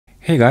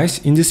Hey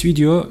guys, in this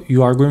video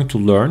you are going to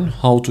learn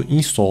how to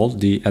install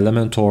the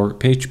Elementor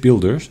page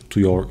builder to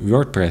your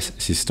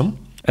WordPress system.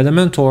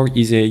 Elementor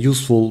is a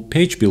useful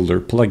page builder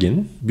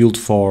plugin built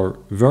for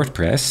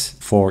WordPress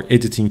for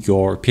editing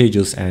your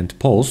pages and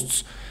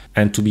posts.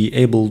 And to be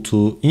able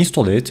to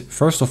install it,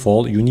 first of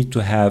all, you need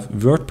to have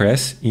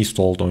WordPress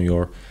installed on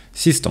your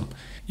system.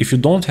 If you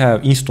don't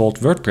have installed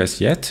WordPress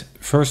yet,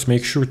 first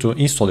make sure to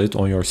install it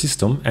on your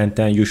system, and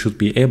then you should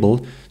be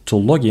able to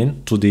log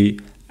in to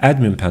the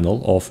admin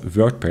panel of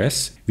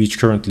WordPress, which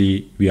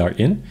currently we are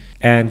in.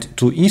 And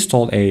to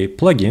install a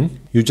plugin,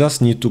 you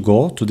just need to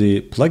go to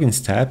the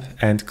plugins tab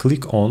and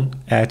click on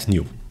add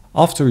new.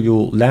 After you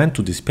land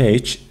to this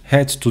page,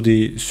 head to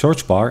the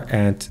search bar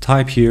and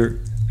type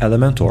here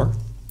Elementor,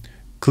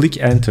 click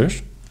enter,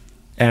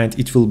 and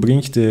it will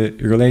bring the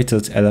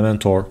related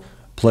Elementor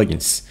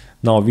plugins.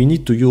 Now we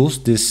need to use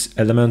this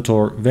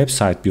Elementor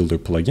website builder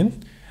plugin,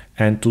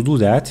 and to do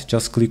that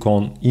just click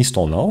on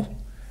install now,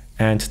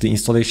 and the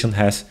installation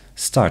has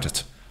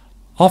started.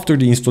 After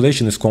the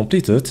installation is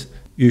completed,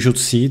 you should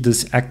see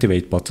this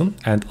activate button,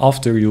 and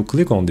after you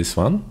click on this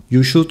one,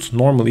 you should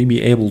normally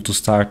be able to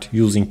start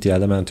using the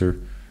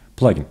Elementor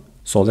plugin.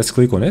 So let's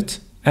click on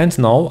it, and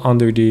now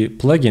under the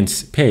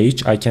plugins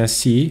page I can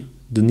see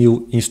the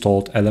new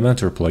installed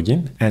Elementor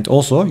plugin, and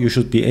also you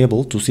should be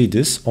able to see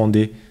this on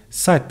the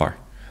sidebar.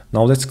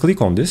 Now let's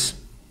click on this,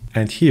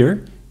 and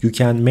here you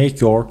can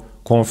make your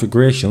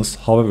configurations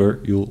however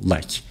you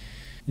like.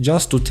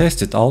 Just to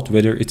test it out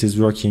whether it is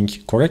working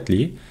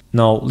correctly,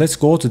 now let's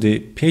go to the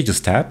pages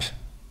tab,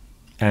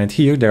 and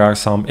here there are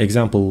some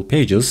example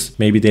pages.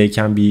 Maybe they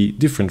can be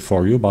different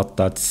for you, but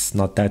that's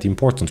not that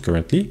important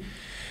currently.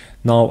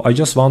 Now I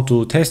just want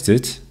to test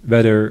it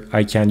whether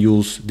I can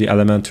use the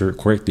Elementor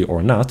correctly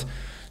or not.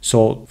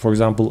 So for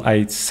example,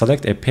 I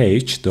select a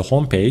page, the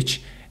home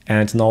page,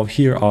 and now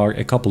here are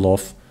a couple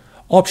of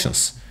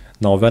options.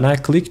 Now when I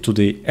click to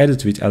the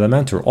edit with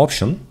Elementor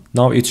option,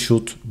 now it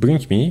should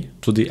bring me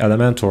to the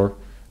Elementor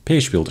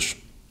page builder.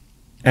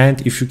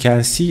 And if you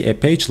can see a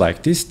page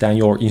like this, then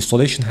your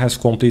installation has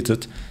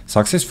completed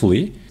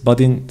successfully.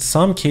 But in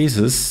some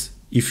cases,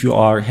 if you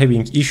are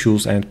having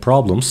issues and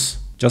problems,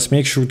 just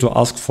make sure to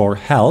ask for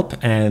help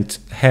and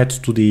head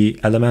to the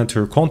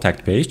Elementor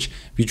contact page,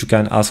 which you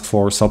can ask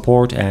for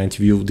support and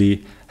view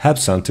the help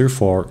center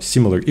for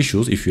similar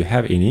issues if you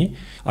have any.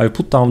 I will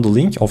put down the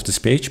link of this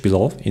page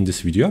below in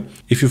this video.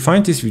 If you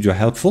find this video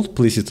helpful,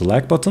 please hit the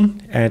like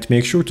button and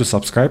make sure to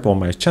subscribe on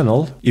my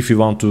channel if you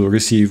want to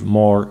receive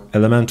more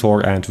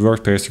Elementor and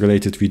WordPress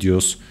related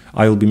videos.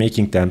 I will be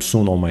making them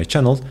soon on my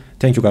channel.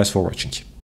 Thank you guys for watching.